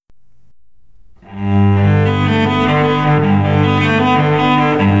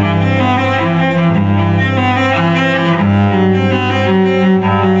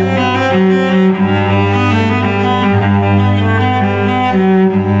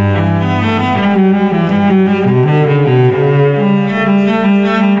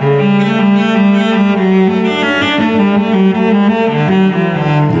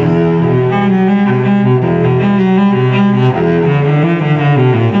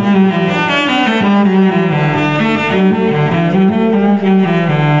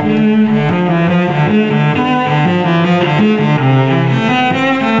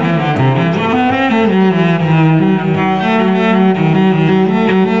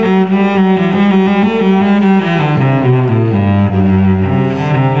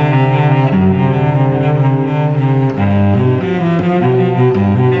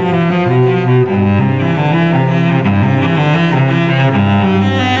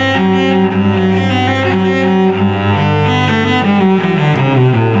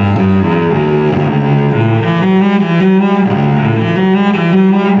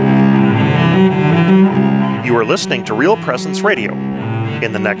listening to Real Presence Radio.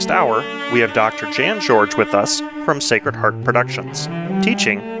 In the next hour, we have Dr. Jan George with us from Sacred Heart Productions,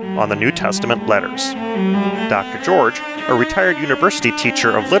 teaching on the New Testament letters. Dr. George, a retired university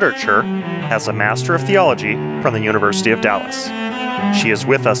teacher of literature, has a Master of Theology from the University of Dallas. She is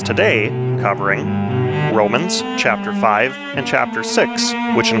with us today covering Romans chapter 5 and chapter 6,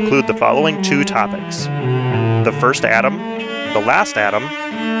 which include the following two topics: the first Adam, the last Adam,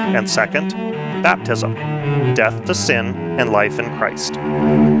 and second, baptism, death to sin and life in Christ.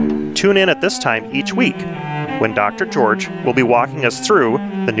 Tune in at this time each week when Dr. George will be walking us through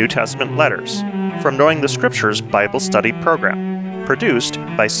the New Testament letters from Knowing the Scriptures Bible Study Program, produced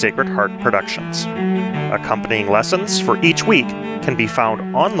by Sacred Heart Productions. Accompanying lessons for each week can be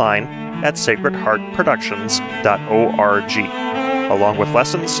found online at sacredheartproductions.org, along with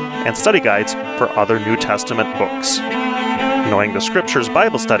lessons and study guides for other New Testament books. Knowing the Scriptures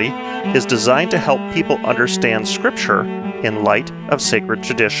Bible Study is designed to help people understand Scripture in light of sacred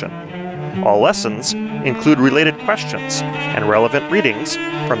tradition. All lessons include related questions and relevant readings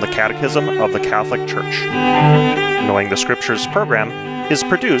from the Catechism of the Catholic Church. Knowing the Scriptures program is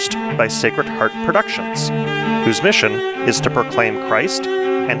produced by Sacred Heart Productions, whose mission is to proclaim Christ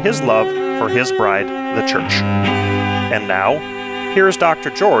and His love for His bride, the Church. And now, here is Dr.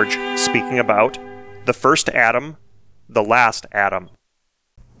 George speaking about the first Adam, the last Adam.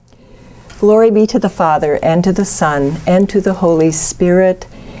 Glory be to the Father, and to the Son, and to the Holy Spirit.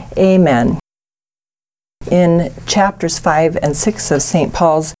 Amen. In chapters 5 and 6 of St.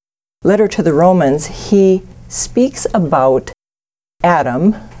 Paul's letter to the Romans, he speaks about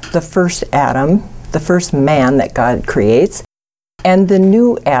Adam, the first man that God creates, and the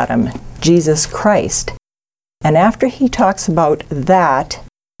new Adam, Jesus Christ. And after he talks about that,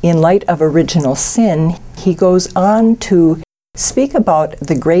 in light of original sin, he goes on to speak about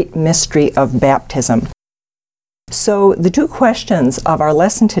the great mystery of baptism. So the two questions of our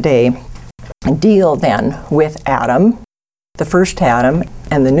lesson today deal then with Adam, the first Adam,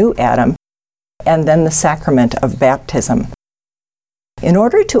 and the new Adam, and then the sacrament of baptism. In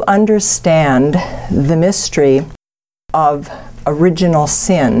order to understand the mystery of original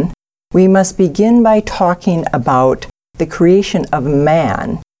sin, we must begin by talking about the creation of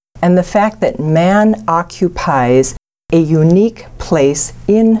man and the fact that man occupies a unique place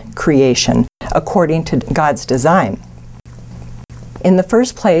in creation according to God's design. In the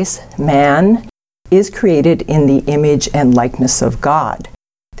first place, man is created in the image and likeness of God.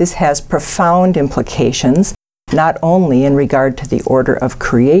 This has profound implications, not only in regard to the order of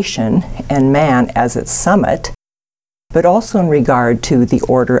creation and man as its summit, but also in regard to the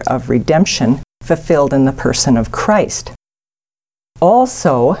order of redemption fulfilled in the person of Christ.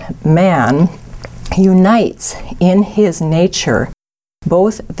 Also, man unites in his nature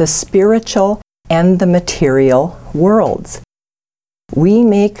both the spiritual and the material worlds.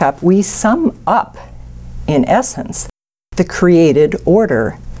 We sum up, in essence, the created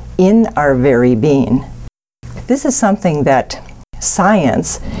order in our very being. This is something that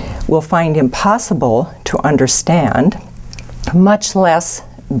science will find impossible to understand, much less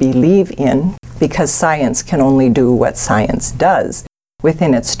believe in, because science can only do what science does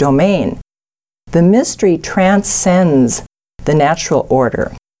within its domain. The mystery transcends the natural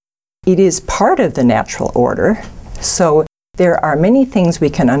order. It is part of the natural order, so there are many things we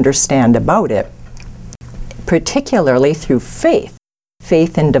can understand about it, particularly through faith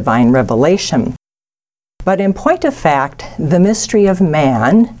in divine revelation. But in point of fact, the mystery of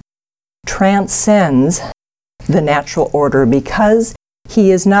man transcends the natural order because he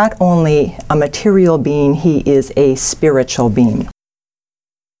is not only a material being, he is a spiritual being.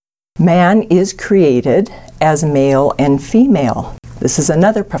 Man is created as male and female. This is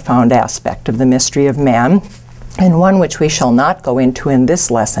another profound aspect of the mystery of man, and one which we shall not go into in this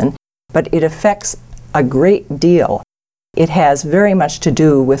lesson, but it affects a great deal. It has very much to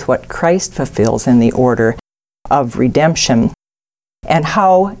do with what Christ fulfills in the order of redemption, and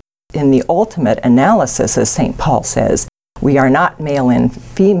how, in the ultimate analysis, as St. Paul says, we are not male and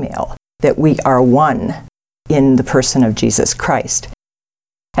female, that we are one in the person of Jesus Christ.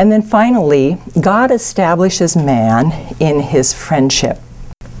 And then finally, God establishes man in his friendship.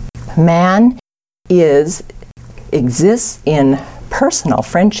 Man exists in personal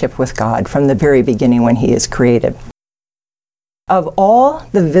friendship with God from the very beginning when he is created. Of all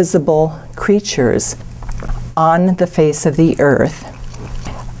the visible creatures on the face of the earth,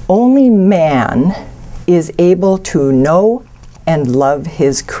 only man is able to know and love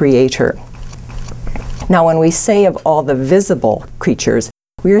his Creator. Now, when we say of all the visible creatures,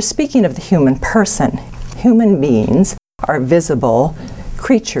 we are speaking of the human person. Human beings are visible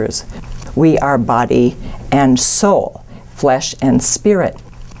creatures. We are body and soul, flesh and spirit.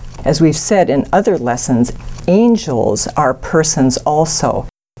 As we've said in other lessons, angels are persons also,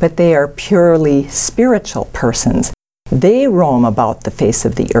 but they are purely spiritual persons. They roam about the face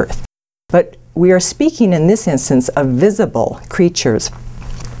of the earth. But we are speaking in this instance of visible creatures.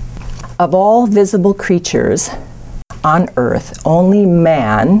 Of all visible creatures on earth, only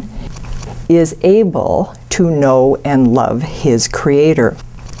man is able to know and love his Creator.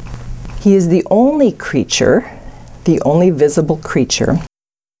 He is the only creature, the only visible creature,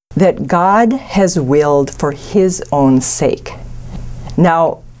 that God has willed for his own sake.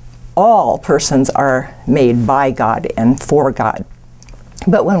 Now, all persons are made by God and for God.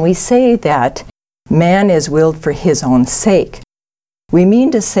 But when we say that man is willed for his own sake, we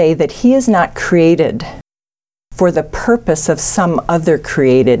mean to say that he is not created for the purpose of some other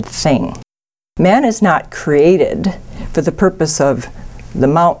created thing. Man is not created for the purpose of the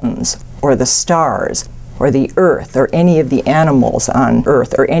mountains or the stars or the earth or any of the animals on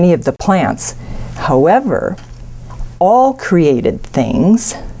earth or any of the plants. However, all created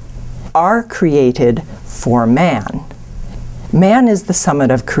things are created for man. Man is the summit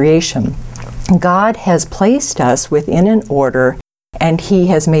of creation. God has placed us within an order, and he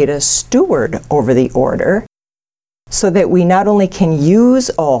has made us steward over the order so that we not only can use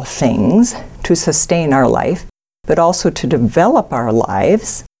all things to sustain our life, but also to develop our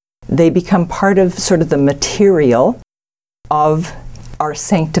lives. They become part of sort of the material of our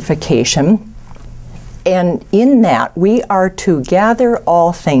sanctification. And in that, we are to gather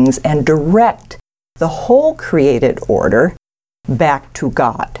all things and direct the whole created order back to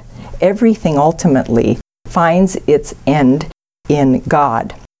God. Everything ultimately finds its end in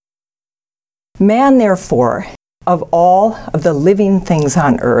God. Man, therefore, of all of the living things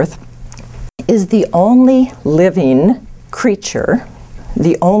on earth, is the only living creature,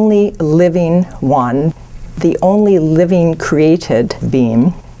 the only living one, the only living created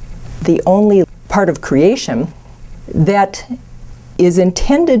being, the only part of creation that is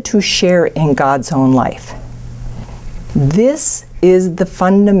intended to share in God's own life. This is the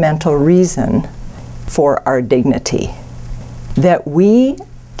fundamental reason for our dignity, that we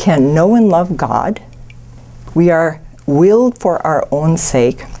can know and love God, we are willed for our own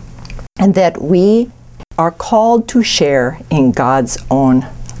sake, and that we are called to share in God's own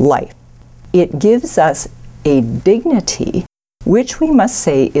life. It gives us a dignity which we must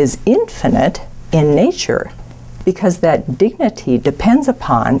say is infinite in nature, because that dignity depends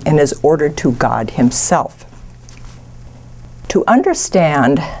upon and is ordered to God himself. To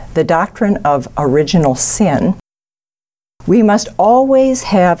understand the doctrine of original sin, we must always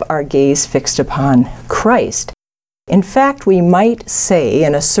have our gaze fixed upon Christ. In fact, we might say,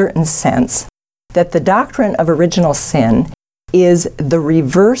 in a certain sense, that the doctrine of original sin is the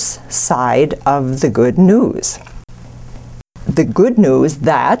reverse side of the good news. The good news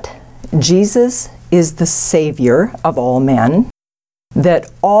that Jesus is the Savior of all men,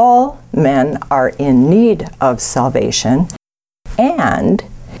 that all men are in need of salvation, and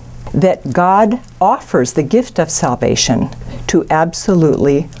that God offers the gift of salvation to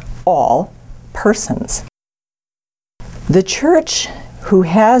absolutely all persons. The Church, who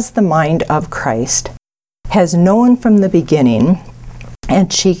has the mind of Christ, has known from the beginning,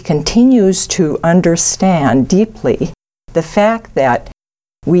 and she continues to understand deeply the fact that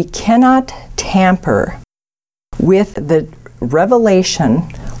we cannot tamper with the revelation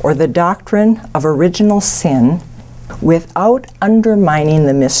or the doctrine of original sin without undermining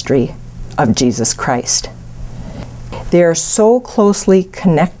the mystery of Jesus Christ. They are so closely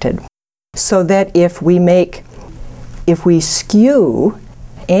connected, so that if we skew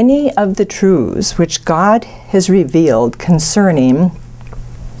any of the truths which God has revealed concerning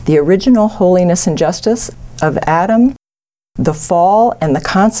the original holiness and justice of Adam, the fall and the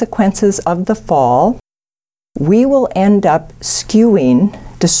consequences of the fall, we will end up skewing,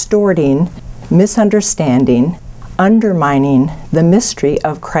 distorting, misunderstanding, undermining the mystery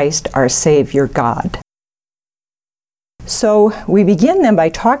of Christ our Savior God. So we begin then by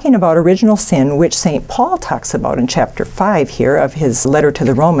talking about original sin, which St. Paul talks about in chapter 5 here of his letter to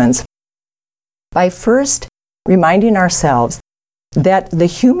the Romans, by first reminding ourselves that the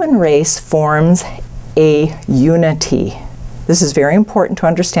human race forms a unity. This is very important to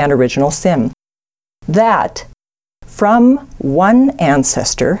understand original sin. That from one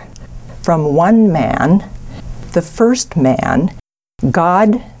ancestor, from one man, the first man,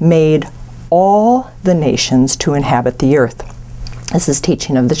 God made all the nations to inhabit the earth. This is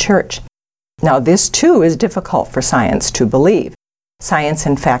teaching of the Church. Now, this too is difficult for science to believe. Science,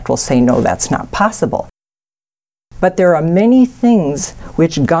 in fact, will say, no, that's not possible. But there are many things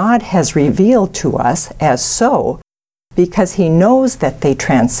which God has revealed to us as so, because He knows that they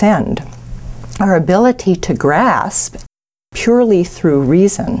transcend our ability to grasp purely through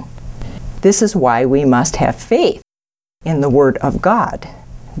reason. This is why we must have faith in the Word of God,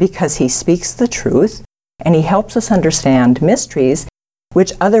 because He speaks the truth and He helps us understand mysteries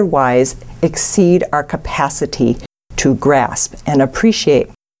which otherwise exceed our capacity to grasp and appreciate.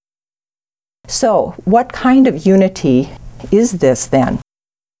 So, what kind of unity is this then?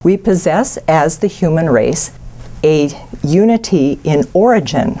 We possess as the human race a unity in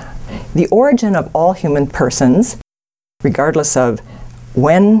origin. The origin of all human persons, regardless of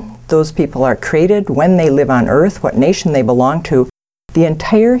when those people are created, when they live on earth, what nation they belong to, the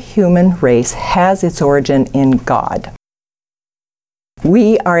entire human race has its origin in God.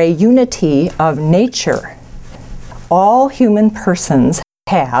 We are a unity of nature. All human persons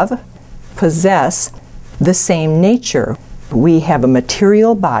possess the same nature. We have a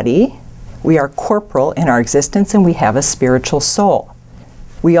material body, we are corporal in our existence, and we have a spiritual soul.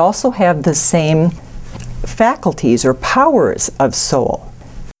 We also have the same faculties or powers of soul.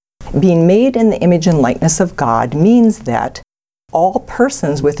 Being made in the image and likeness of God means that all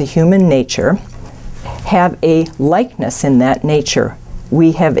persons with a human nature have a likeness in that nature.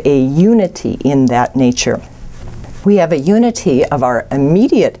 We have a unity in that nature. We have a unity of our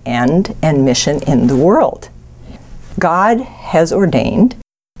immediate end and mission in the world. God has ordained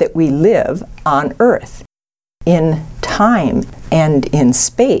that we live on earth in time and in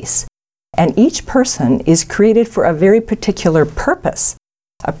space, and each person is created for a very particular purpose,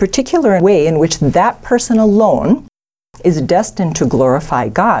 a particular way in which that person alone is destined to glorify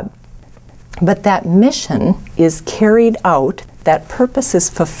God. But that mission is carried out, that purpose is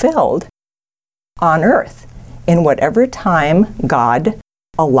fulfilled on earth in whatever time God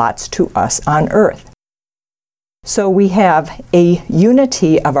allots to us on earth. So we have a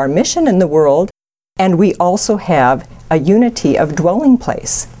unity of our mission in the world, and we also have a unity of dwelling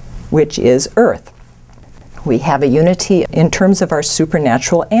place, which is earth. We have a unity in terms of our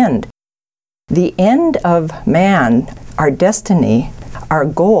supernatural end. The end of man, our destiny, our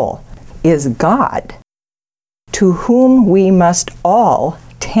goal, is God, to whom we must all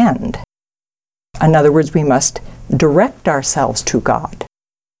tend. In other words, we must direct ourselves to God.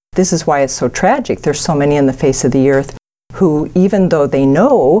 This is why it's so tragic. There's so many on the face of the earth who, even though they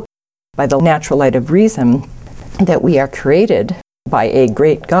know by the natural light of reason that we are created by a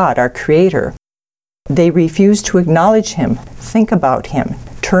great God, our Creator, they refuse to acknowledge Him, think about Him,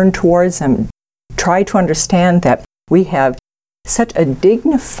 turn towards Him, try to understand that we have such a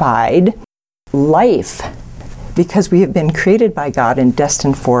dignified life because we have been created by God and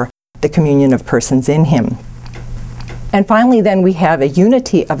destined for the communion of persons in Him. And finally, then, we have a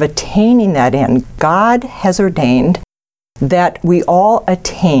unity of attaining that end. God has ordained that we all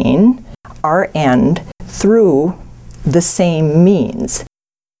attain our end through the same means.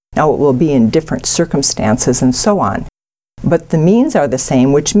 Now, it will be in different circumstances and so on, but the means are the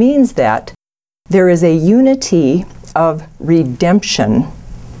same, which means that there is a unity of redemption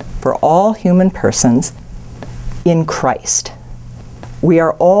for all human persons in Christ. We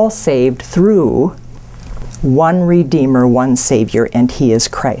are all saved through one Redeemer, one Savior, and He is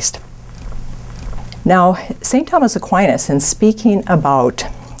Christ. Now, St. Thomas Aquinas, in speaking about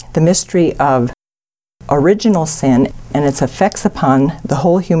the mystery of original sin and its effects upon the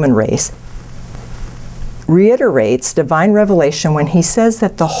whole human race, reiterates divine revelation when he says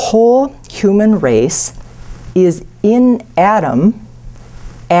that the whole human race is in Adam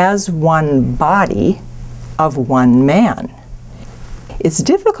as one body of one man. It's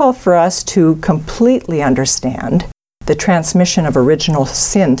difficult for us to completely understand the transmission of original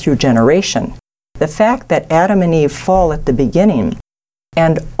sin through generation. The fact that Adam and Eve fall at the beginning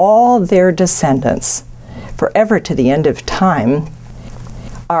and all their descendants forever to the end of time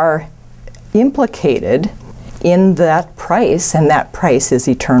are implicated in that price, and that price is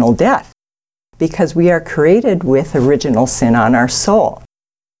eternal death, because we are created with original sin on our soul.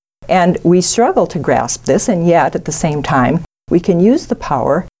 And we struggle to grasp this, and yet at the same time we can use the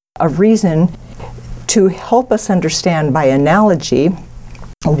power of reason to help us understand by analogy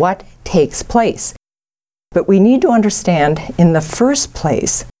what takes place. But we need to understand in the first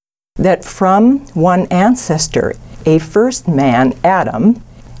place that from one ancestor, a first man, Adam,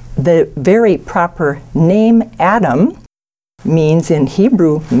 the very proper name Adam means in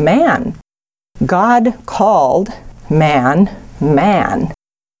Hebrew man. God called man, man.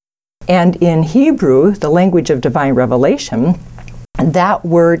 And in Hebrew, the language of divine revelation, that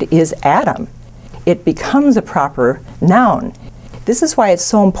word is Adam. It becomes a proper noun. This is why it's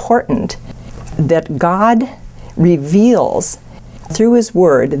so important that God reveals through his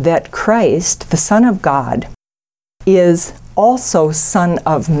word that Christ, the Son of God, is also Son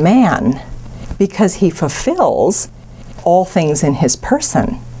of Man because he fulfills all things in his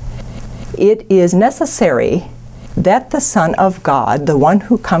person. It is necessary that the Son of God, the one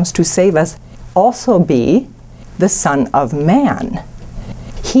who comes to save us, also be the Son of Man.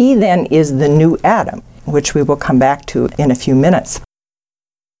 He then is the new Adam, which we will come back to in a few minutes.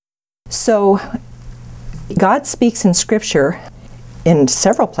 So, God speaks in Scripture in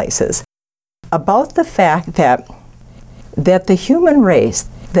several places about the fact that the human race,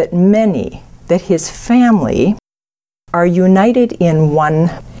 that his family, are united in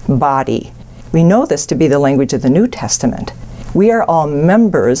one body. We know this to be the language of the New Testament. We are all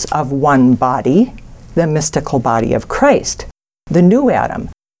members of one body, the mystical body of Christ, the new Adam.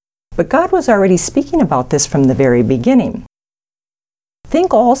 But God was already speaking about this from the very beginning.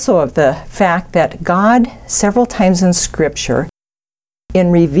 Think also of the fact that God, several times in Scripture,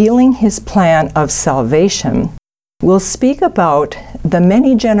 in revealing his plan of salvation, will speak about the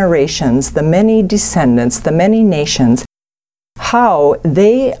many generations, the many descendants, the many nations, how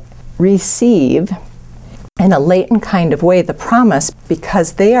they receive in a latent kind of way the promise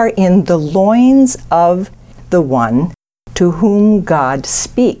because they are in the loins of the one to whom God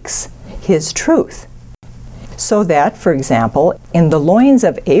speaks his truth. So that, for example, in the loins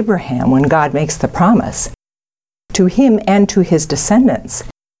of Abraham, when God makes the promise to him and to his descendants,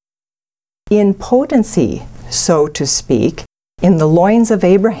 in potency, so to speak, in the loins of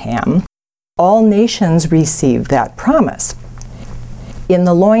Abraham, all nations receive that promise. In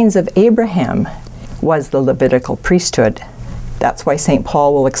the loins of Abraham was the Levitical priesthood. That's why St.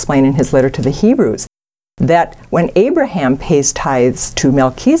 Paul will explain in his letter to the Hebrews that when Abraham pays tithes to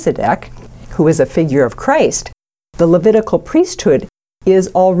Melchizedek, who is a figure of Christ, the Levitical priesthood is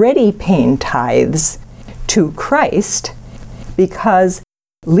already paying tithes to Christ because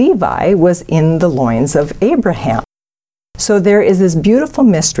Levi was in the loins of Abraham. So there is this beautiful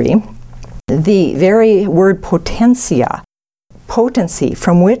mystery, the very word potentia, potency,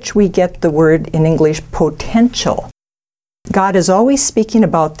 from which we get the word in English potential. God is always speaking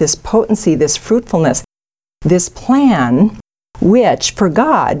about this potency, this fruitfulness, this plan, which for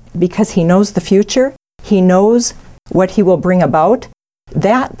God, because he knows the future, he knows what he will bring about,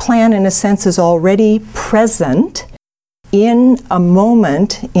 that plan in a sense is already present in a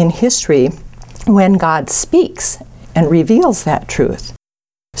moment in history when God speaks and reveals that truth.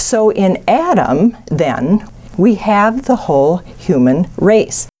 So in Adam, then, we have the whole human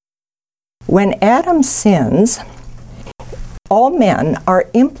race. When Adam sins, all men are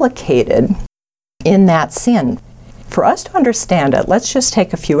implicated in that sin. For us to understand it, let's just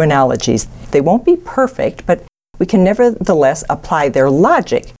take a few analogies. They won't be perfect, but we can nevertheless apply their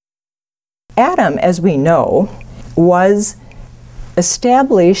logic. Adam, as we know, was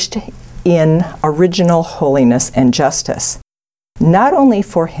established in original holiness and justice, not only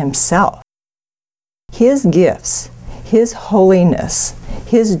for himself. His gifts, his holiness,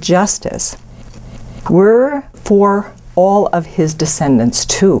 his justice were for all of his descendants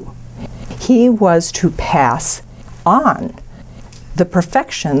too. He was to pass on the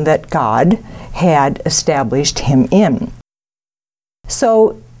perfection that God had established him in.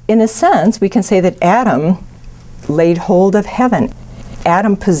 So, in a sense, we can say that Adam laid hold of heaven.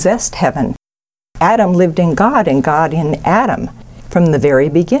 Adam possessed heaven. Adam lived in God and God in Adam from the very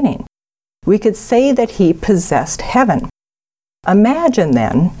beginning. We could say that he possessed heaven. Imagine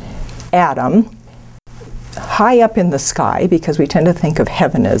then Adam high up in the sky, because we tend to think of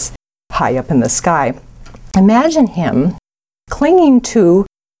heaven as high up in the sky. Imagine him clinging to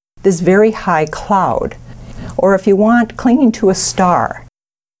this very high cloud, or if you want, clinging to a star,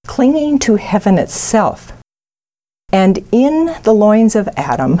 clinging to heaven itself. And in the loins of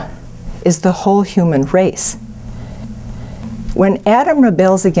Adam is the whole human race. When Adam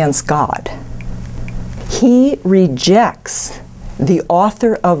rebels against God, he rejects the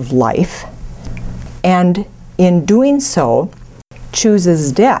author of life, and in doing so,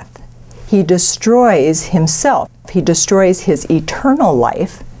 chooses death. He destroys himself. He destroys his eternal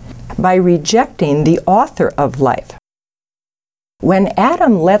life by rejecting the author of life. When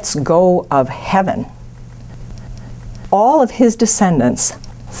Adam lets go of heaven, all of his descendants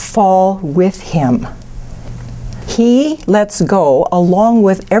fall with him. He lets go along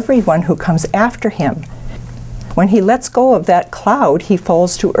with everyone who comes after him. When he lets go of that cloud, he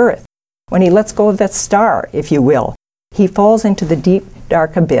falls to earth. When he lets go of that star, if you will, he falls into the deep,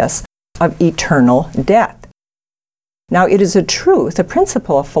 dark abyss of eternal death. Now, it is a truth, a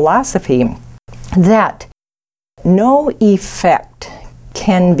principle of philosophy, that no effect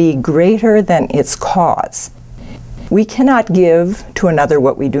can be greater than its cause. We cannot give to another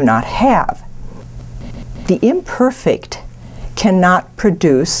what we do not have. The imperfect cannot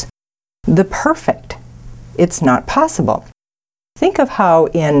produce the perfect. It's not possible. Think of how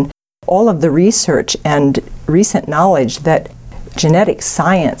in all of the research and recent knowledge that genetic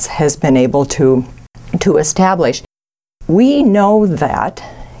science has been able to establish, we know that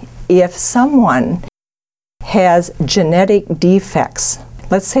if someone has genetic defects,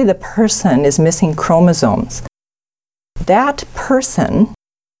 let's say the person is missing chromosomes, that person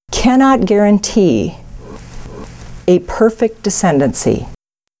cannot guarantee a perfect descendancy.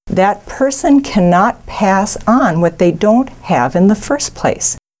 That person cannot pass on what they don't have in the first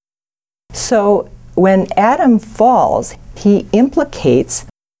place. So when Adam falls, he implicates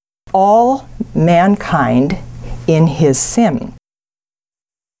all mankind in his sin.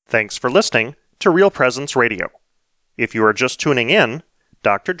 Thanks for listening to Real Presence Radio. If you are just tuning in,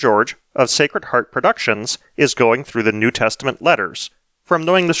 Dr. George of Sacred Heart Productions is going through the New Testament letters from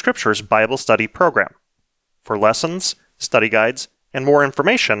Knowing the Scriptures Bible Study Program. For lessons, study guides, and more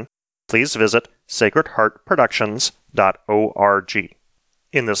information, please visit sacredheartproductions.org.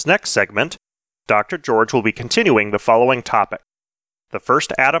 In this next segment, Dr. George will be continuing the following topic: the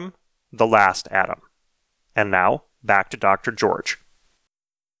first Adam, the last Adam. And now, back to Dr. George.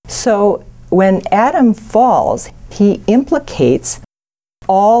 So, when Adam falls, he implicates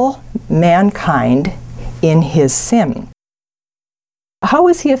all mankind in his sin. How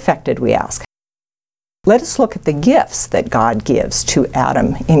is he affected, we ask? Let us look at the gifts that God gives to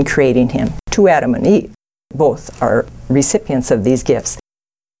Adam in creating him, to Adam and Eve. Both are recipients of these gifts.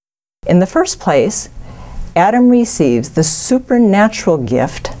 In the first place, Adam receives the supernatural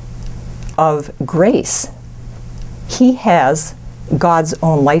gift of grace. He has God's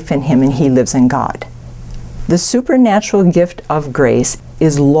own life in him and he lives in God. The supernatural gift of grace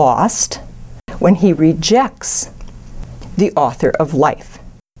is lost when he rejects the author of life.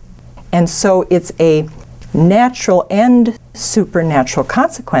 And so it's a natural and supernatural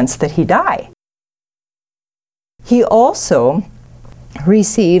consequence that he die. He also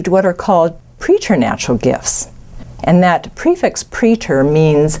received what are called preternatural gifts. And that prefix preter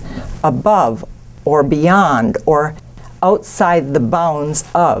means above or beyond or outside the bounds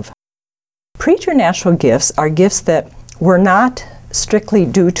of. Preternatural gifts are gifts that were not strictly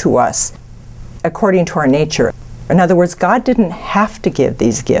due to us according to our nature. In other words, God didn't have to give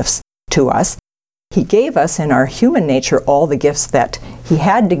these gifts to us. He gave us in our human nature all the gifts that he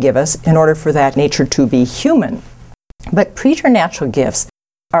had to give us in order for that nature to be human. But preternatural gifts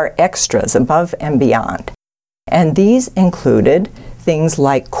are extras above and beyond. And these included things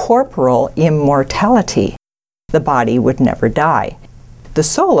like corporal immortality. The body would never die. The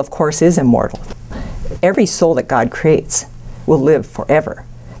soul, of course, is immortal. Every soul that God creates will live forever.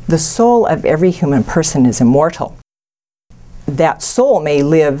 The soul of every human person is immortal. That soul may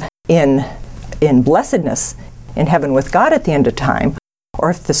live in blessedness in heaven with God at the end of time, or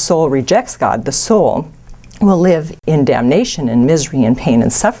if the soul rejects God, the soul will live in damnation and misery and pain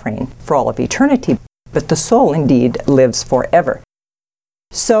and suffering for all of eternity. But the soul indeed lives forever.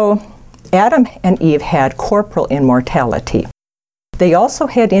 So Adam and Eve had corporal immortality. They also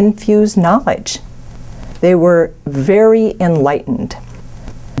had infused knowledge. They were very enlightened.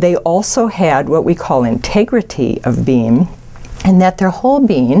 They also had what we call integrity of being, and that their whole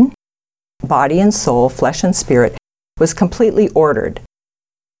being, body and soul, flesh and spirit, was completely ordered.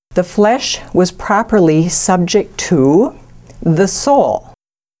 The flesh was properly subject to the soul.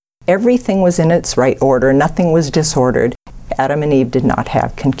 Everything was in its right order. Nothing was disordered. Adam and Eve did not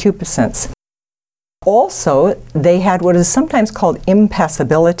have concupiscence. Also, they had what is sometimes called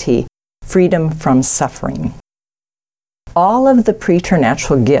impassibility, freedom from suffering. All of the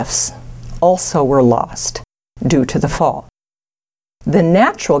preternatural gifts also were lost due to the fall. The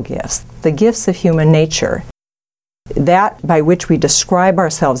natural gifts, the gifts of human nature, that by which we describe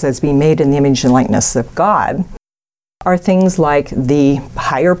ourselves as being made in the image and likeness of God, are things like the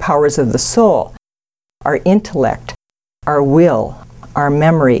higher powers of the soul, our intellect, our will, our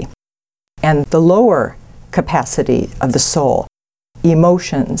memory, and the lower capacity of the soul,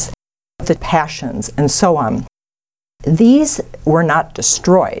 emotions, the passions, and so on. These were not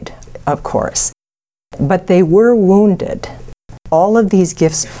destroyed, of course, but they were wounded. All of these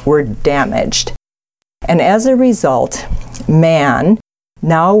gifts were damaged. And as a result, man,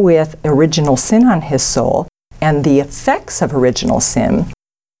 now with original sin on his soul and the effects of original sin,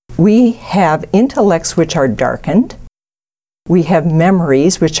 we have intellects which are darkened, we have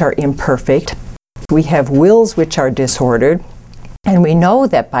memories which are imperfect, we have wills which are disordered, and we know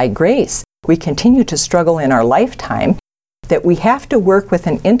that by grace we continue to struggle in our lifetime, that we have to work with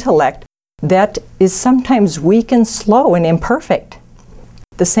an intellect that is sometimes weak and slow and imperfect.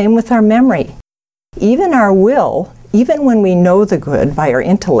 The same with our memory. Even our will, even when we know the good by our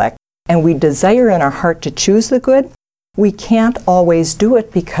intellect and we desire in our heart to choose the good, we can't always do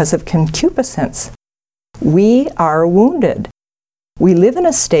it because of concupiscence. We are wounded. We live in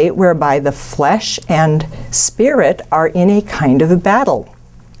a state whereby the flesh and spirit are in a kind of a battle.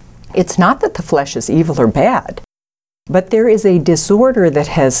 It's not that the flesh is evil or bad, but there is a disorder that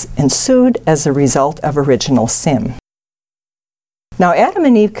has ensued as a result of original sin. Now, Adam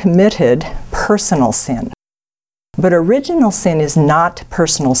and Eve committed personal sin, but original sin is not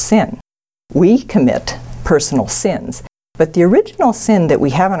personal sin. We commit personal sins, but the original sin that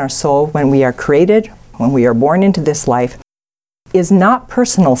we have in our soul when we are created, when we are born into this life, is not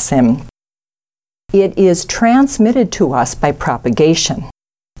personal sin. It is transmitted to us by propagation.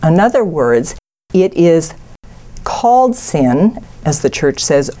 In other words, it is called sin, as the church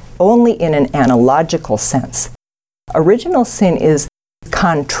says, only in an analogical sense. Original sin is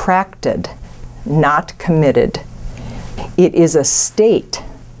contracted, not committed. It is a state,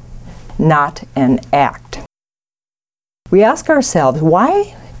 not an act. We ask ourselves,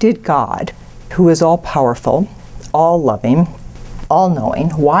 why did God, who is all-powerful, all-loving, all-knowing,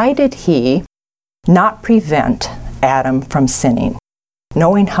 why did He not prevent Adam from sinning,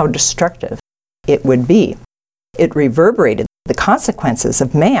 knowing how destructive it would be? It reverberated. The consequences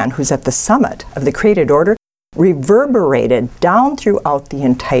of man, who's at the summit of the created order, reverberated down throughout the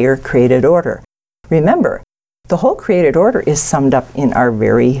entire created order. Remember, the whole created order is summed up in our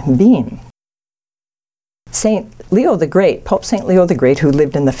very being. St. Leo the Great, Pope St. Leo the Great, who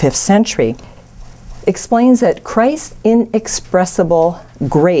lived in the 5th century, explains that Christ's inexpressible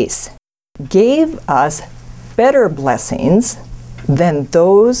grace gave us better blessings than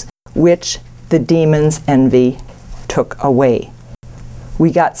those which the demons' envy took away.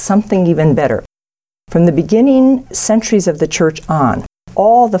 We got something even better. From the beginning centuries of the church on,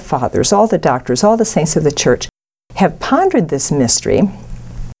 all the fathers, all the doctors, all the saints of the church have pondered this mystery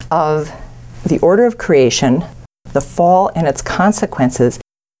of the order of creation, the fall and its consequences,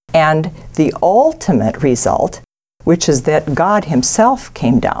 and the ultimate result, which is that God Himself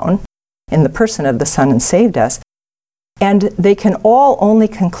came down in the person of the Son and saved us. And they can all only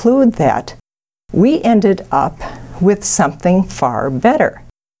conclude that we ended up with something far better.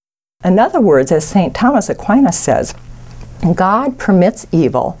 In other words, as St. Thomas Aquinas says, God permits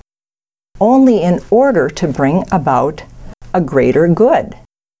evil only in order to bring about a greater good.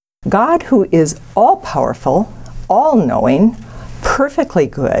 God, who is all-powerful, all-knowing, perfectly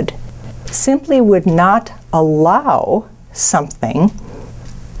good, simply would not allow something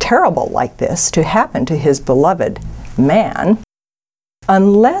terrible like this to happen to His beloved man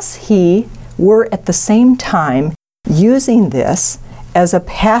unless He were at the same time using this as a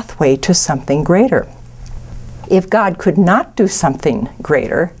pathway to something greater. If God could not do something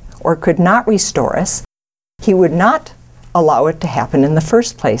greater or could not restore us, He would not allow it to happen in the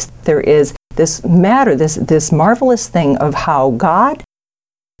first place. There is this matter, this marvelous thing of how God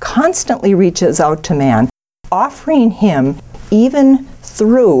constantly reaches out to man, offering him, even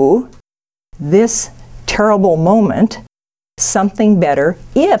through this terrible moment, something better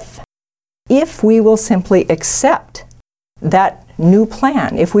if we will simply accept that new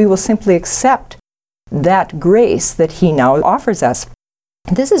plan, if we will simply accept that grace that He now offers us.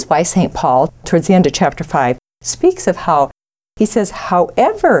 This is why St. Paul, towards the end of chapter 5, speaks of how, he says,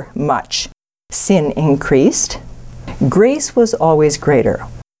 however much sin increased, grace was always greater.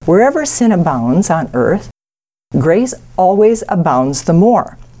 Wherever sin abounds on earth, grace always abounds the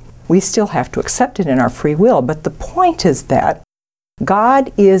more. We still have to accept it in our free will, but the point is that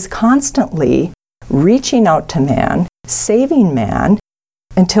God is constantly reaching out to man, saving man,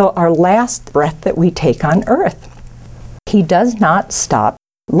 until our last breath that we take on earth. He does not stop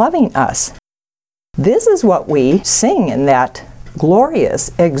loving us. This is what we sing in that glorious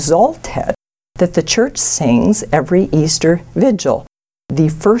Exultet that the Church sings every Easter Vigil, the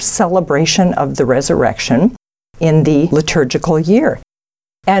first celebration of the resurrection in the liturgical year.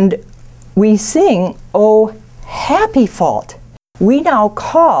 And we sing, "O happy fault." We now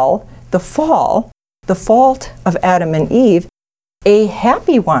call the fall, the fault of Adam and Eve, a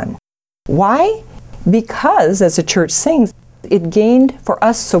happy one. Why? Because, as the Church sings, it gained for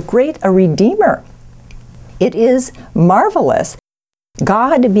us so great a Redeemer. It is marvelous.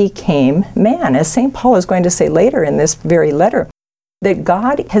 God became man, as St. Paul is going to say later in this very letter, that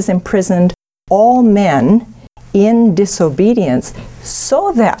God has imprisoned all men in disobedience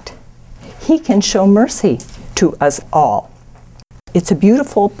so that He can show mercy to us all. It's a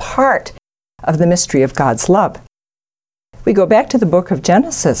beautiful part of the mystery of God's love. We go back to the book of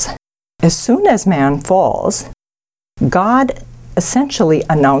Genesis. as soon as man falls, God essentially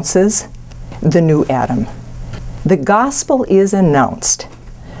announces the new Adam. The gospel is announced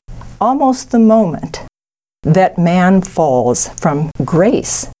almost the moment that man falls from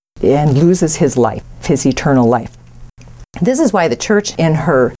grace and loses his life, his eternal life. This is why the church in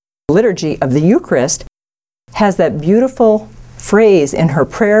her liturgy of the Eucharist has that beautiful phrase in her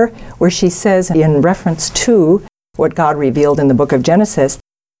prayer where she says, in reference to what God revealed in the book of Genesis,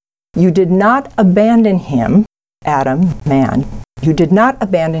 "You did not abandon him," Adam, man, "you did not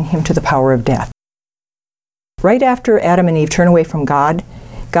abandon him to the power of death." Right after Adam and Eve turn away from God,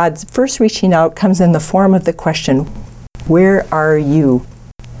 God's first reaching out comes in the form of the question, "Where are you?"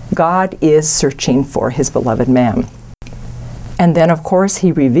 God is searching for his beloved man. And then, of course,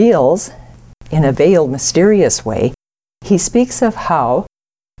 he reveals, in a veiled, mysterious way, he speaks of how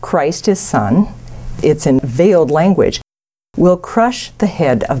Christ, his son, it's in veiled language, will crush the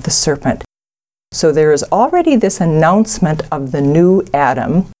head of the serpent. So there is already this announcement of the new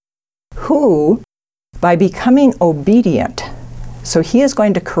Adam who, by becoming obedient, so he is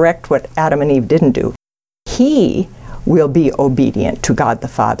going to correct what Adam and Eve didn't do. He will be obedient to God the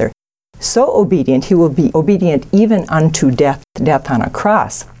Father. So obedient, he will be obedient even unto death, death on a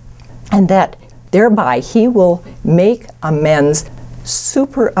cross. And that thereby he will make amends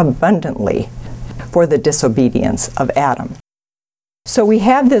superabundantly for the disobedience of Adam. So we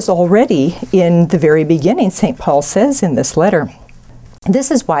have this already in the very beginning. St. Paul says in this letter,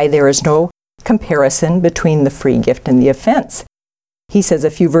 this is why there is no comparison between the free gift and the offense. He says a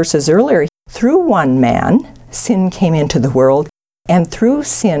few verses earlier, through one man, sin came into the world, and through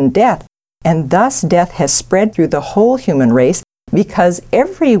sin, death. And thus death has spread through the whole human race because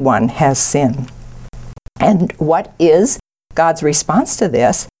everyone has sinned. And what is God's response to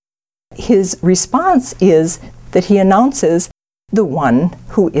this? His response is that he announces the one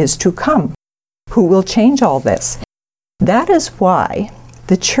who is to come, who will change all this. That is why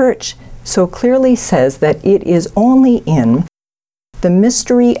the church so clearly says that it is only in the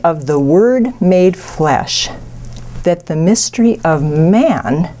mystery of the Word made flesh that the mystery of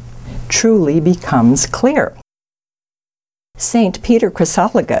man truly becomes clear. St. Peter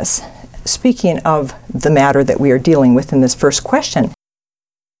Chrysologus, speaking of the matter that we are dealing with in this first question,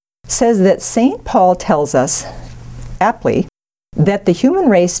 says that St. Paul tells us, aptly, that the human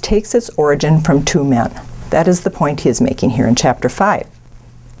race takes its origin from two men. That is the point he is making here in chapter 5,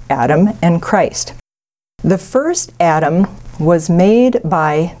 Adam and Christ. The first Adam was made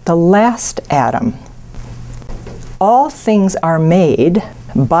by the last Adam. All things are made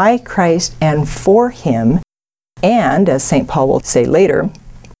by Christ and for him, and, as St. Paul will say later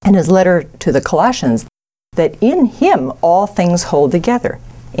in his letter to the Colossians, that in him all things hold together.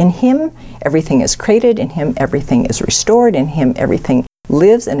 In him everything is created, in him everything is restored, in him everything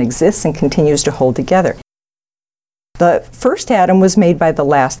lives and exists and continues to hold together. The first Adam was made by the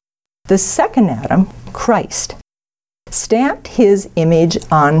last. The second Adam, Christ, stamped his image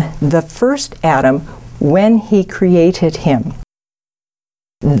on the first Adam when he created him.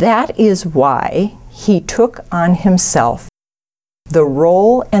 That is why he took on himself the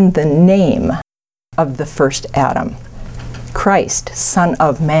role and the name of the first Adam. Christ, Son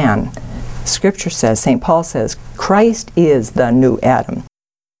of Man. Scripture says, St. Paul says, Christ is the new Adam.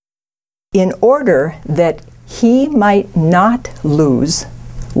 In order that he might not lose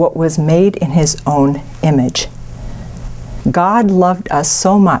what was made in his own image. God loved us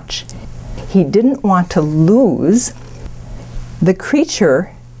so much, he didn't want to lose the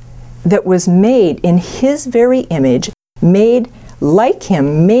creature that was made in his very image, made like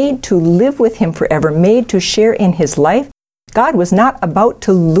him, made to live with him forever, made to share in his life. God was not about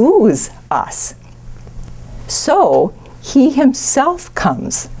to lose us. So he himself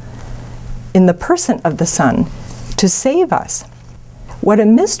comes in the person of the Son to save us. What a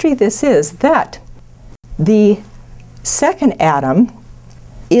mystery this is, that the second Adam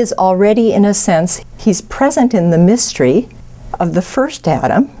is already, in a sense, he's present in the mystery of the first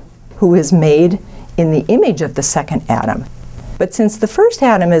Adam, who is made in the image of the second Adam. But since the first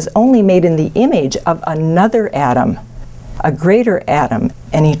Adam is only made in the image of another Adam, a greater Adam,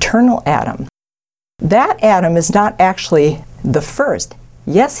 an eternal Adam, that Adam is not actually the first.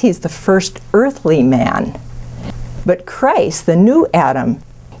 Yes, he's the first earthly man. But Christ, the new Adam,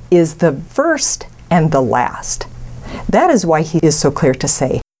 is the first and the last. That is why he is so clear to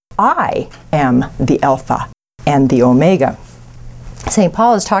say, I am the Alpha and the Omega. St.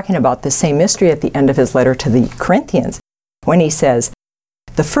 Paul is talking about the same mystery at the end of his letter to the Corinthians, when he says,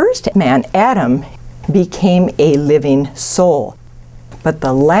 the first man, Adam, became a living soul, but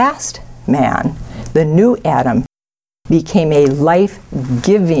the last man, the new Adam, became a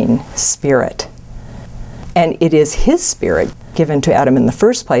life-giving spirit. And it is his spirit given to Adam in the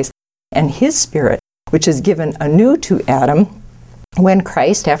first place, and his spirit, which is given anew to Adam when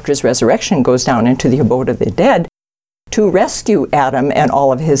Christ, after his resurrection, goes down into the abode of the dead to rescue Adam and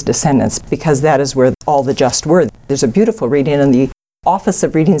all of his descendants, because that is where all the just were. There's a beautiful reading in the Office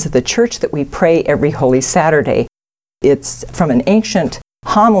of Readings of the Church that we pray every Holy Saturday. It's from an ancient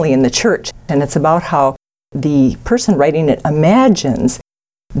homily in the church, and it's about how the person writing it imagines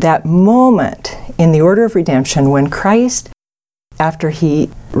that moment in the order of redemption when Christ, after he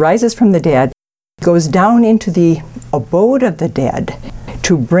rises from the dead, goes down into the abode of the dead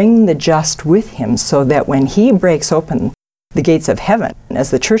to bring the just with him, so that when he breaks open the gates of heaven,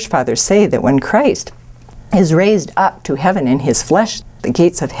 as the church fathers say, that when Christ is raised up to heaven in his flesh, the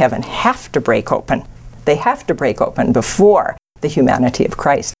gates of heaven have to break open. They have to break open before the humanity of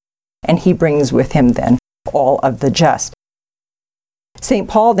Christ. And he brings with him then all of the just. St.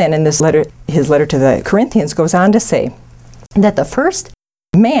 Paul then in this letter, his letter to the Corinthians, goes on to say that the first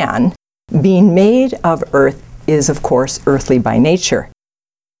man being made of earth is of course earthly by nature.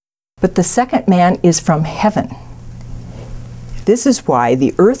 But the second man is from heaven. This is why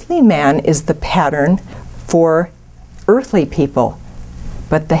the earthly man is the pattern for earthly people,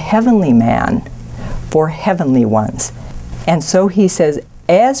 but the heavenly man for heavenly ones. And so he says,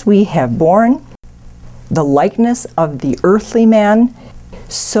 as we have borne the likeness of the earthly man,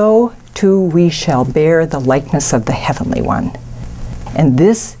 so too we shall bear the likeness of the heavenly one. And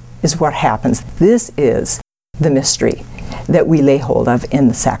this is what happens. This is the mystery that we lay hold of in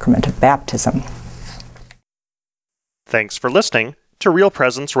the sacrament of baptism. Thanks for listening to Real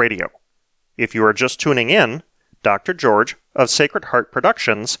Presence Radio. If you are just tuning in, Dr. George of Sacred Heart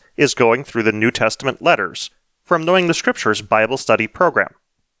Productions is going through the New Testament letters from Knowing the Scriptures Bible Study Program.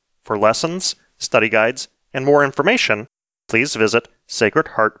 For lessons, study guides, and more information, please visit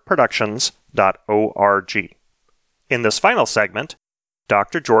sacredheartproductions.org. In this final segment,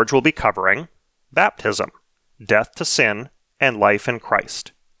 Dr. George will be covering baptism, death to sin, and life in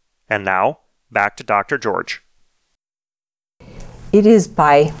Christ. And now, back to Dr. George. It is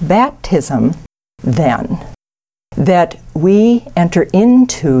by baptism, then, that we enter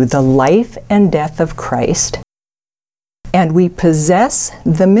into the life and death of Christ, and we possess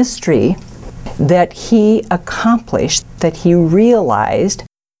the mystery that he accomplished, that he realized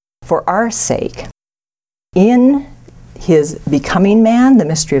for our sake in his becoming man, the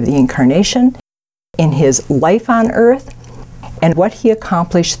mystery of the incarnation, in his life on earth, and what he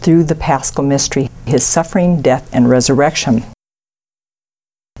accomplished through the Paschal mystery, his suffering, death, and resurrection.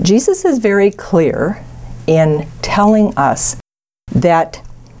 Jesus is very clear in telling us that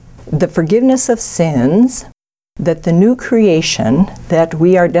the forgiveness of sins, that the new creation that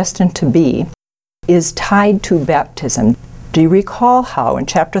we are destined to be, is tied to baptism. Do you recall how in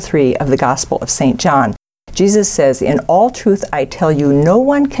chapter 3 of the Gospel of St. John, Jesus says, "In all truth I tell you, no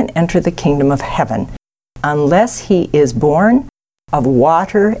one can enter the kingdom of heaven unless he is born of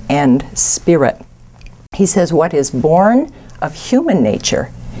water and spirit." He says what is born of human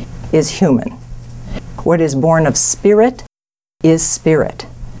nature is human. What is born of spirit is spirit.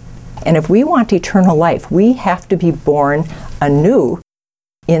 And if we want eternal life, we have to be born anew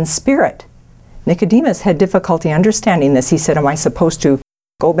in spirit. Nicodemus had difficulty understanding this. He said, am I supposed to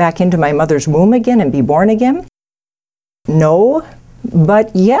go back into my mother's womb again and be born again? No,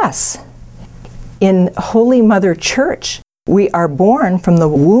 but yes. In Holy Mother Church, we are born from the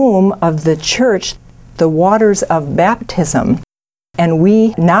womb of the Church, the waters of baptism, and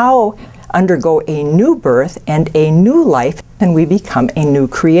we now undergo a new birth and a new life, and we become a new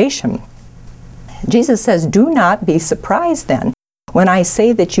creation. Jesus says, do not be surprised then when I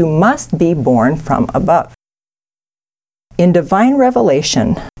say that you must be born from above. In divine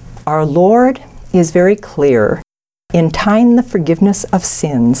revelation, our Lord is very clear in tying the forgiveness of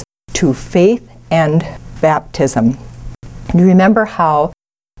sins to faith and baptism. You remember how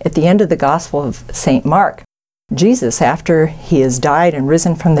at the end of the Gospel of St. Mark, Jesus, after he has died and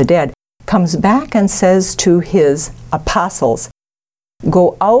risen from the dead, comes back and says to his apostles,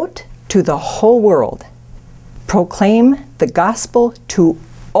 go out to the whole world, proclaim the gospel to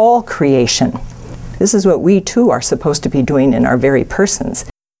all creation. This is what we too are supposed to be doing in our very persons,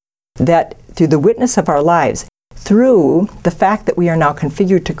 that through the witness of our lives, through the fact that we are now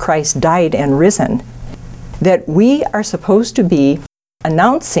configured to Christ, died and risen, that we are supposed to be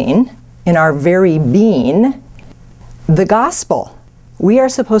announcing in our very being the gospel. We are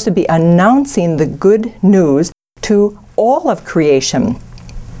supposed to be announcing the good news to all of creation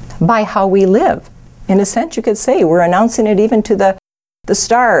by how we live. In a sense, you could say we're announcing it even to the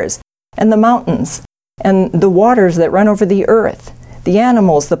stars and the mountains and the waters that run over the earth, the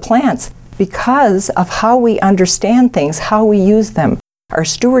animals, the plants, because of how we understand things, how we use them, our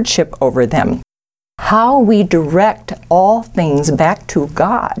stewardship over them, how we direct all things back to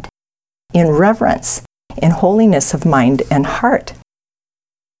God in reverence, in holiness of mind and heart.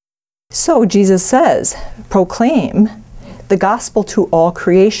 So Jesus says, proclaim the gospel to all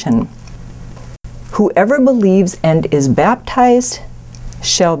creation. Whoever believes and is baptized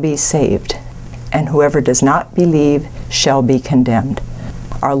shall be saved, and whoever does not believe shall be condemned.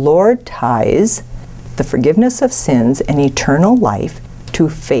 Our Lord ties the forgiveness of sins and eternal life to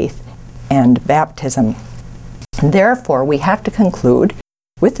faith and baptism. Therefore, we have to conclude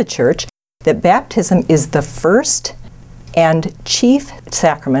with the church that baptism is the first and chief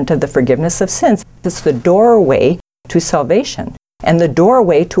sacrament of the forgiveness of sins. It's the doorway to salvation and the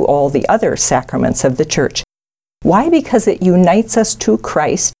doorway to all the other sacraments of the church. Why? Because it unites us to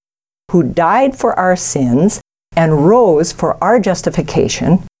Christ, who died for our sins and rose for our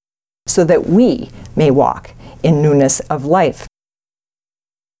justification, so that we may walk in newness of life.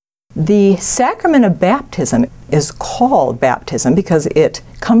 The sacrament of baptism is called baptism because it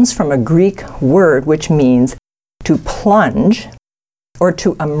comes from a Greek word which means to plunge or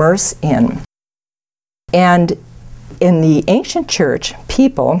to immerse in. And in the ancient church,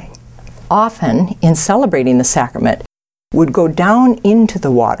 people often, in celebrating the sacrament, would go down into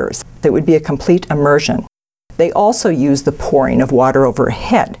the waters. It would be a complete immersion. They also use the pouring of water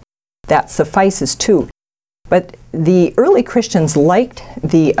overhead. That suffices too. But the early Christians liked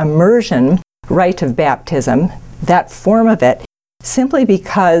the immersion rite of baptism, that form of it, simply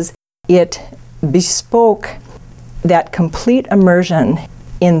because it bespoke that complete immersion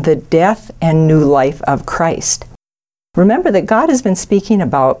in the death and new life of Christ. Remember that God has been speaking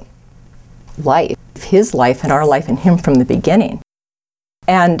about life, His life and our life in Him from the beginning.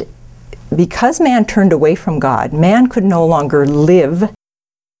 And because man turned away from God, man could no longer live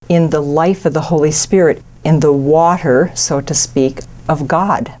in the life of the Holy Spirit, in the water, so to speak, of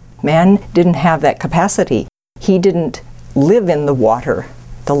God. Man didn't have that capacity. He didn't live in the water,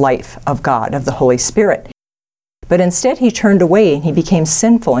 the life of God, of the Holy Spirit. But instead he turned away and he became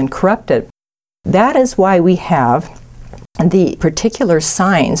sinful and corrupted. That is why we have the particular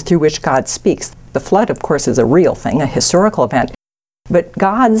signs through which God speaks. The flood, of course, is a real thing, a historical event. But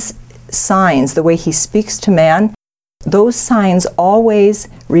God's signs, the way He speaks to man, those signs always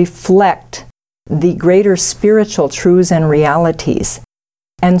reflect the greater spiritual truths and realities.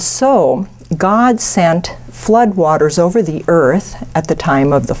 And so God sent flood waters over the earth at the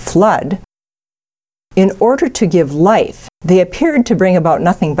time of the flood in order to give life. They appeared to bring about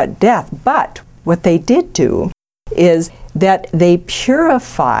nothing but death, but what they did do is that they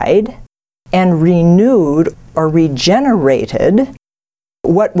purified and renewed or regenerated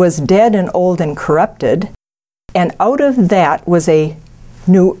what was dead and old and corrupted, and out of that was a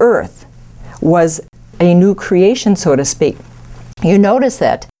new earth, was a new creation, so to speak. You notice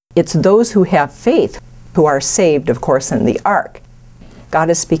that it's those who have faith who are saved, of course, in the ark. God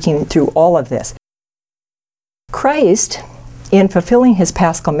is speaking through all of this. Christ, in fulfilling His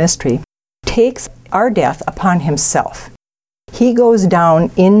paschal mystery, takes our death upon Himself. He goes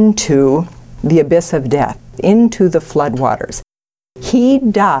down into the abyss of death, into the flood waters. He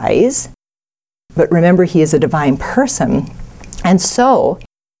dies, but remember, He is a divine person, and so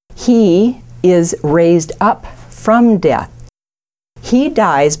He is raised up from death. He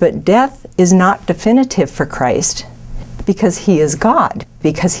dies, but death is not definitive for Christ because He is God,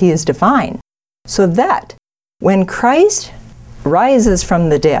 because He is divine. So that when Christ rises from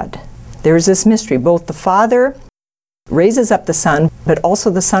the dead, there's this mystery. Both the Father raises up the Son, but also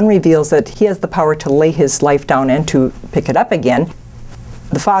the Son reveals that He has the power to lay His life down and to pick it up again.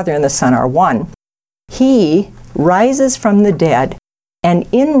 The Father and the Son are one. He rises from the dead, and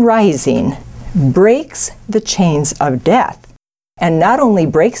in rising breaks the chains of death. And not only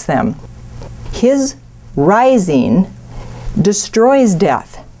breaks them, His rising destroys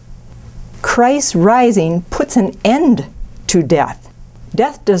death. Christ's rising puts an end to death.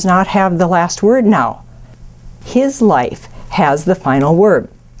 Death does not have the last word now. His life has the final word.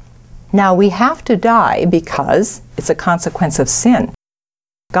 Now we have to die because it's a consequence of sin.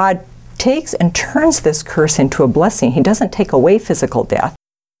 God takes and turns this curse into a blessing. He doesn't take away physical death.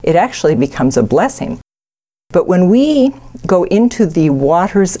 It actually becomes a blessing. But when we go into the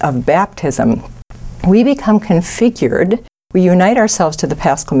waters of baptism, we become configured. We unite ourselves to the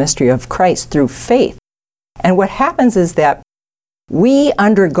paschal mystery of Christ through faith. And what happens is that we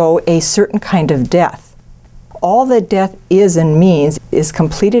undergo a certain kind of death. All that death is and means is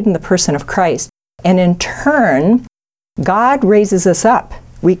completed in the person of Christ. And in turn, God raises us up.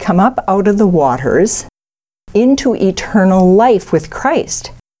 We come up out of the waters into eternal life with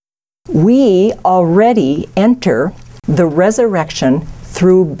Christ. We already enter the resurrection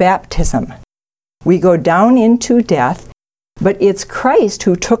through baptism. We go down into death, but it's Christ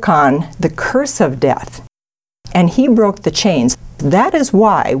who took on the curse of death, and he broke the chains. That is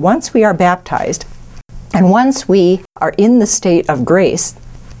why once we are baptized, and once we are in the state of grace,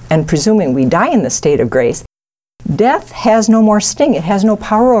 and presuming we die in the state of grace, death has no more sting. It has no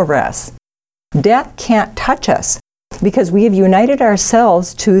power over us. Death can't touch us because we have united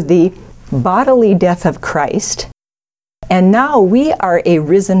ourselves to the bodily death of Christ, and now we are a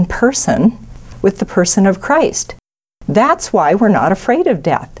risen person with the person of Christ. That's why we're not afraid of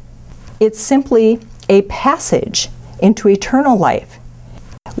death. It's simply a passage into eternal life.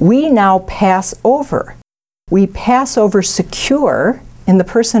 We now pass over. We pass over secure in the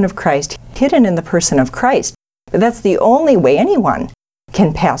person of Christ, hidden in the person of Christ. But that's the only way anyone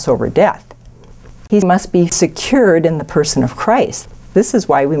can pass over death. He must be secured in the person of Christ. This is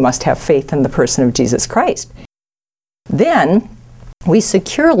why we must have faith in the person of Jesus Christ. Then we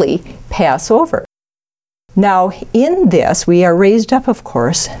securely pass over. Now, in this, we are raised up, of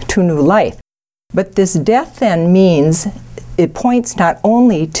course, to new life. But this death then means it points not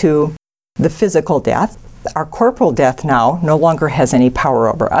only to the physical death. Our corporal death now no longer has any power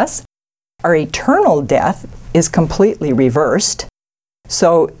over us. Our eternal death is completely reversed.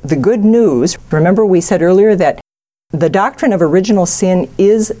 So the good news, remember we said earlier that the doctrine of original sin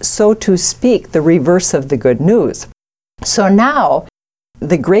is, so to speak, the reverse of the good news. So now,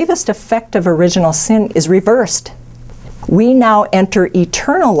 the gravest effect of original sin is reversed. We now enter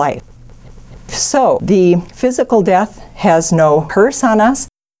eternal life. So, the physical death has no curse on us.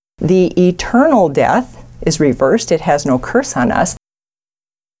 The eternal death is reversed. It has no curse on us.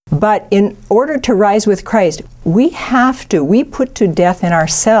 But in order to rise with Christ, we put to death in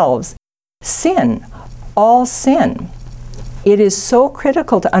ourselves sin, all sin. It is so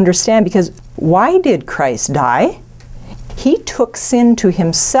critical to understand, because why did Christ die? He took sin to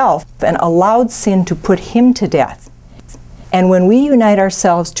himself and allowed sin to put him to death. And when we unite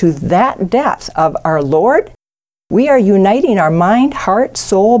ourselves to that death of our Lord, we are uniting our mind, heart,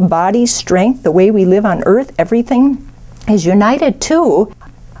 soul, body, strength, the way we live on earth, everything is united to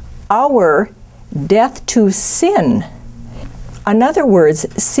our death to sin. In other words,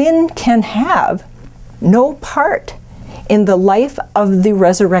 sin can have no part in the life of the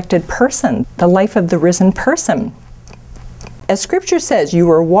resurrected person, the life of the risen person. As Scripture says, you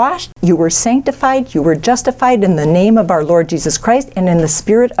were washed, you were sanctified, you were justified in the name of our Lord Jesus Christ and in the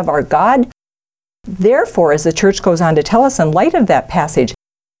Spirit of our God. Therefore, as the Church goes on to tell us in light of that passage,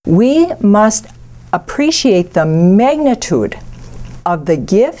 we must appreciate the magnitude of the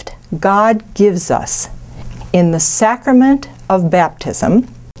gift God gives us in the sacrament of baptism.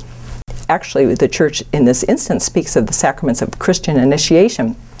 Actually, the Church in this instance speaks of the sacraments of Christian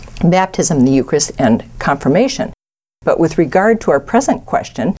initiation, baptism, the Eucharist, and confirmation. But with regard to our present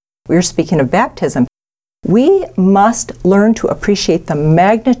question, we are speaking of baptism. We must learn to appreciate the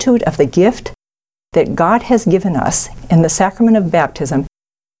magnitude of the gift that God has given us in the sacrament of baptism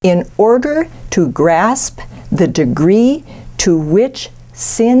in order to grasp the degree to which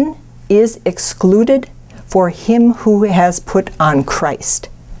sin is excluded for him who has put on Christ.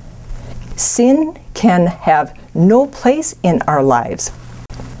 Sin can have no place in our lives.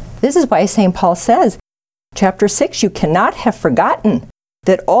 This is why St. Paul says, Chapter 6, you cannot have forgotten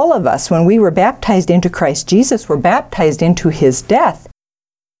that all of us, when we were baptized into Christ Jesus, were baptized into his death.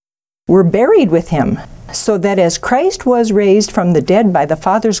 We're buried with him, so that as Christ was raised from the dead by the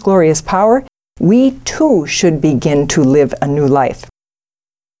Father's glorious power, we too should begin to live a new life.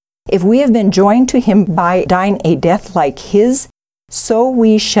 If we have been joined to him by dying a death like his, so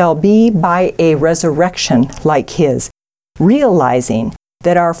we shall be by a resurrection like his, realizing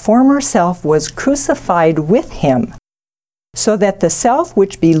that our former self was crucified with him, so that the self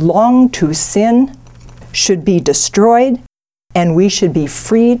which belonged to sin should be destroyed, and we should be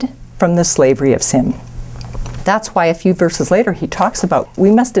freed from the slavery of sin. That's why a few verses later he talks about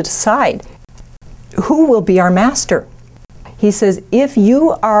we must decide who will be our master. He says, if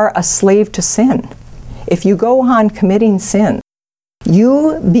you are a slave to sin, if you go on committing sin,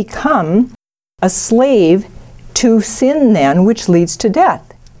 you become a slave to sin then, which leads to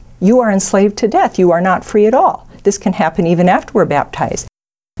death. You are enslaved to death. You are not free at all. This can happen even after we're baptized.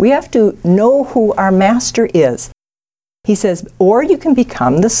 We have to know who our master is. He says, or you can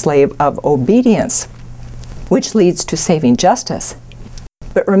become the slave of obedience, which leads to saving justice.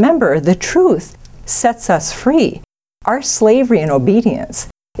 But remember, the truth sets us free. Our slavery and obedience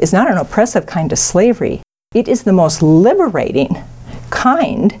is not an oppressive kind of slavery. It is the most liberating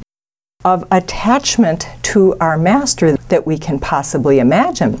kind of attachment to our Master that we can possibly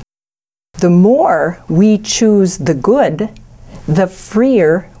imagine. The more we choose the good, the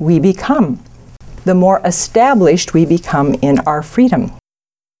freer we become, the more established we become in our freedom.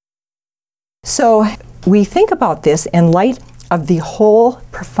 So we think about this in light of the whole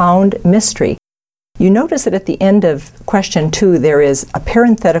profound mystery. You notice that at the end of question 2, there is a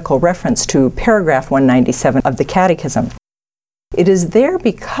parenthetical reference to paragraph 197 of the Catechism. It is there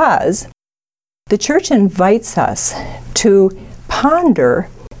because the Church invites us to ponder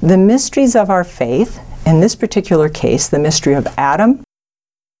the mysteries of our faith, in this particular case, the mystery of Adam,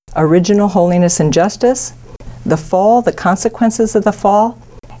 original holiness and justice, the fall, the consequences of the fall,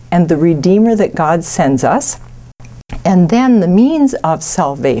 and the Redeemer that God sends us, and then the means of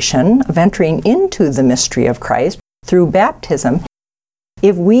salvation, of entering into the mystery of Christ through baptism.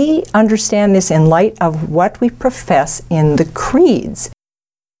 If we understand this in light of what we profess in the creeds,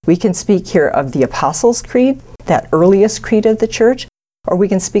 we can speak here of the Apostles' Creed, that earliest creed of the Church, or we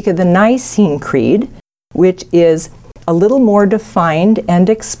can speak of the Nicene Creed, which is a little more defined and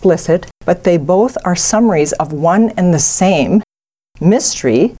explicit, but they both are summaries of one and the same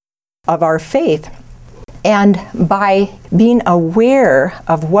mystery of our faith. And by being aware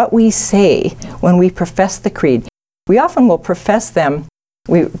of what we say when we profess the creed, we often will profess them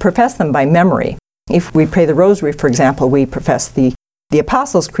by memory. If we pray the Rosary, for example, we profess the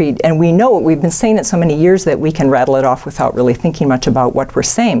Apostles' Creed, and we know it. We've been saying it so many years that we can rattle it off without really thinking much about what we're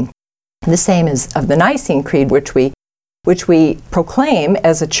saying. The same is of the Nicene Creed, which we proclaim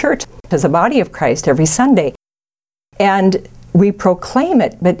as a church, as a body of Christ every Sunday. And we proclaim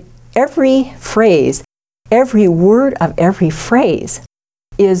it, but every phrase, every word of every phrase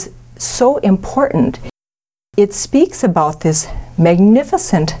is so important. It speaks about this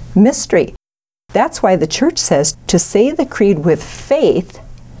magnificent mystery. That's why the Church says to say the creed with faith,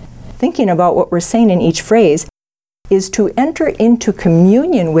 thinking about what we're saying in each phrase, is to enter into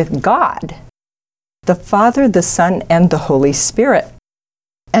communion with God, the Father, the Son, and the Holy Spirit,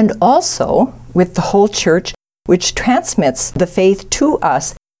 and also with the whole Church, which transmits the faith to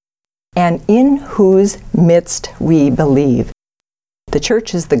us, and in whose midst we believe. The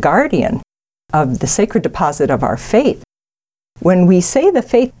Church is the guardian of the sacred deposit of our faith. When we say the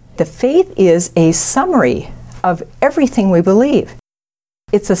faith is a summary of everything we believe.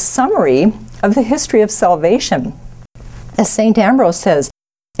 It's a summary of the history of salvation. As St. Ambrose says,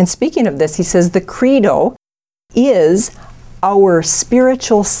 in speaking of this, he says, the Credo is our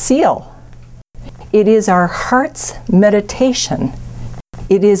spiritual seal. It is our heart's meditation.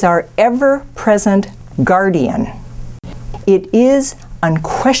 It is our ever-present guardian. It is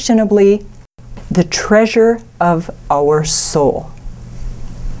unquestionably the treasure of our soul.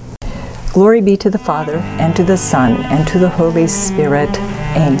 Glory be to the Father, and to the Son, and to the Holy Spirit.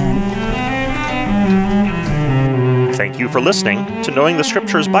 Amen. Thank you for listening to Knowing the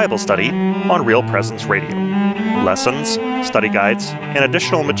Scriptures Bible Study on Real Presence Radio. Lessons, study guides, and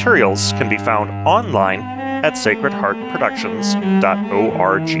additional materials can be found online at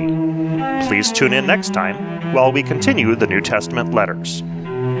sacredheartproductions.org. Please tune in next time while we continue the New Testament letters.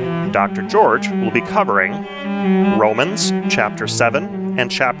 Dr. George will be covering Romans chapter 7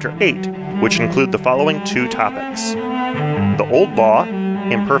 and chapter 8, which include the following 2 topics: the Old Law,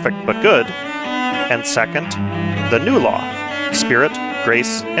 imperfect but good, and second, the New Law, Spirit,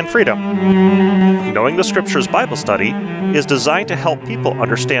 Grace, and Freedom. Knowing the Scriptures Bible Study is designed to help people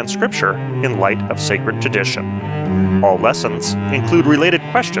understand Scripture in light of sacred tradition. All lessons include related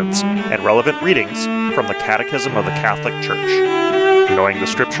questions and relevant readings from the Catechism of the Catholic Church. Knowing the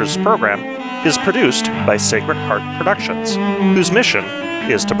Scriptures program is produced by Sacred Heart Productions, whose mission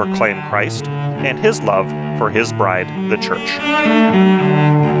is to proclaim Christ and His love for His bride, the Church.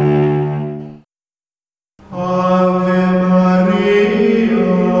 Amen.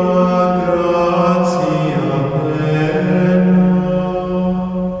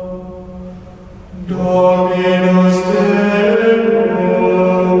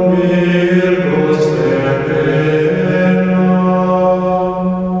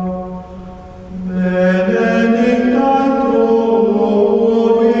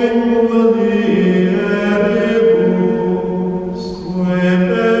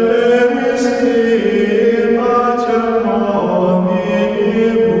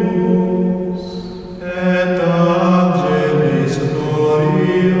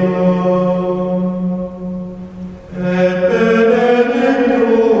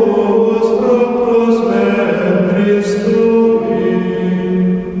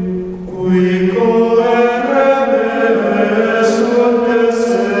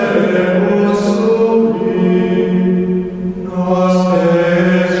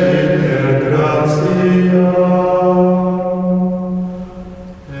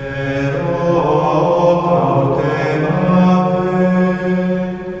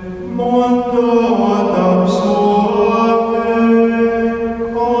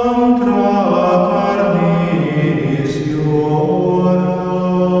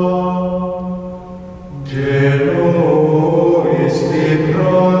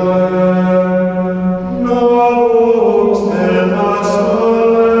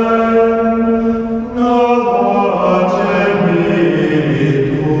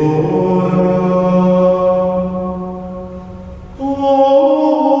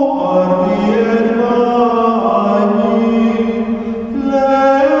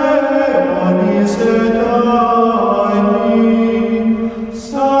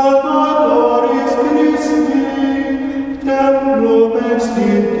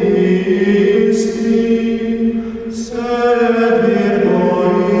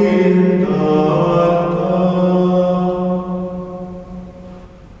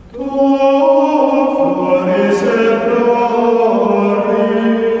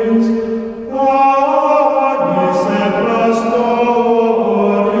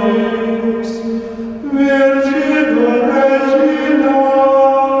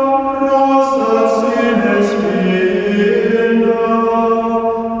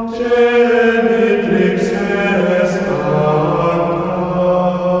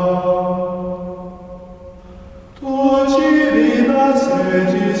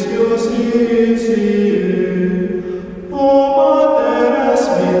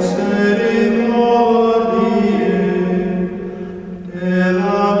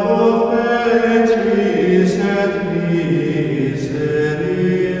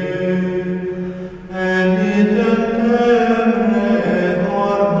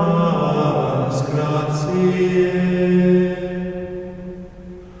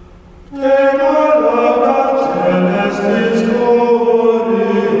 Te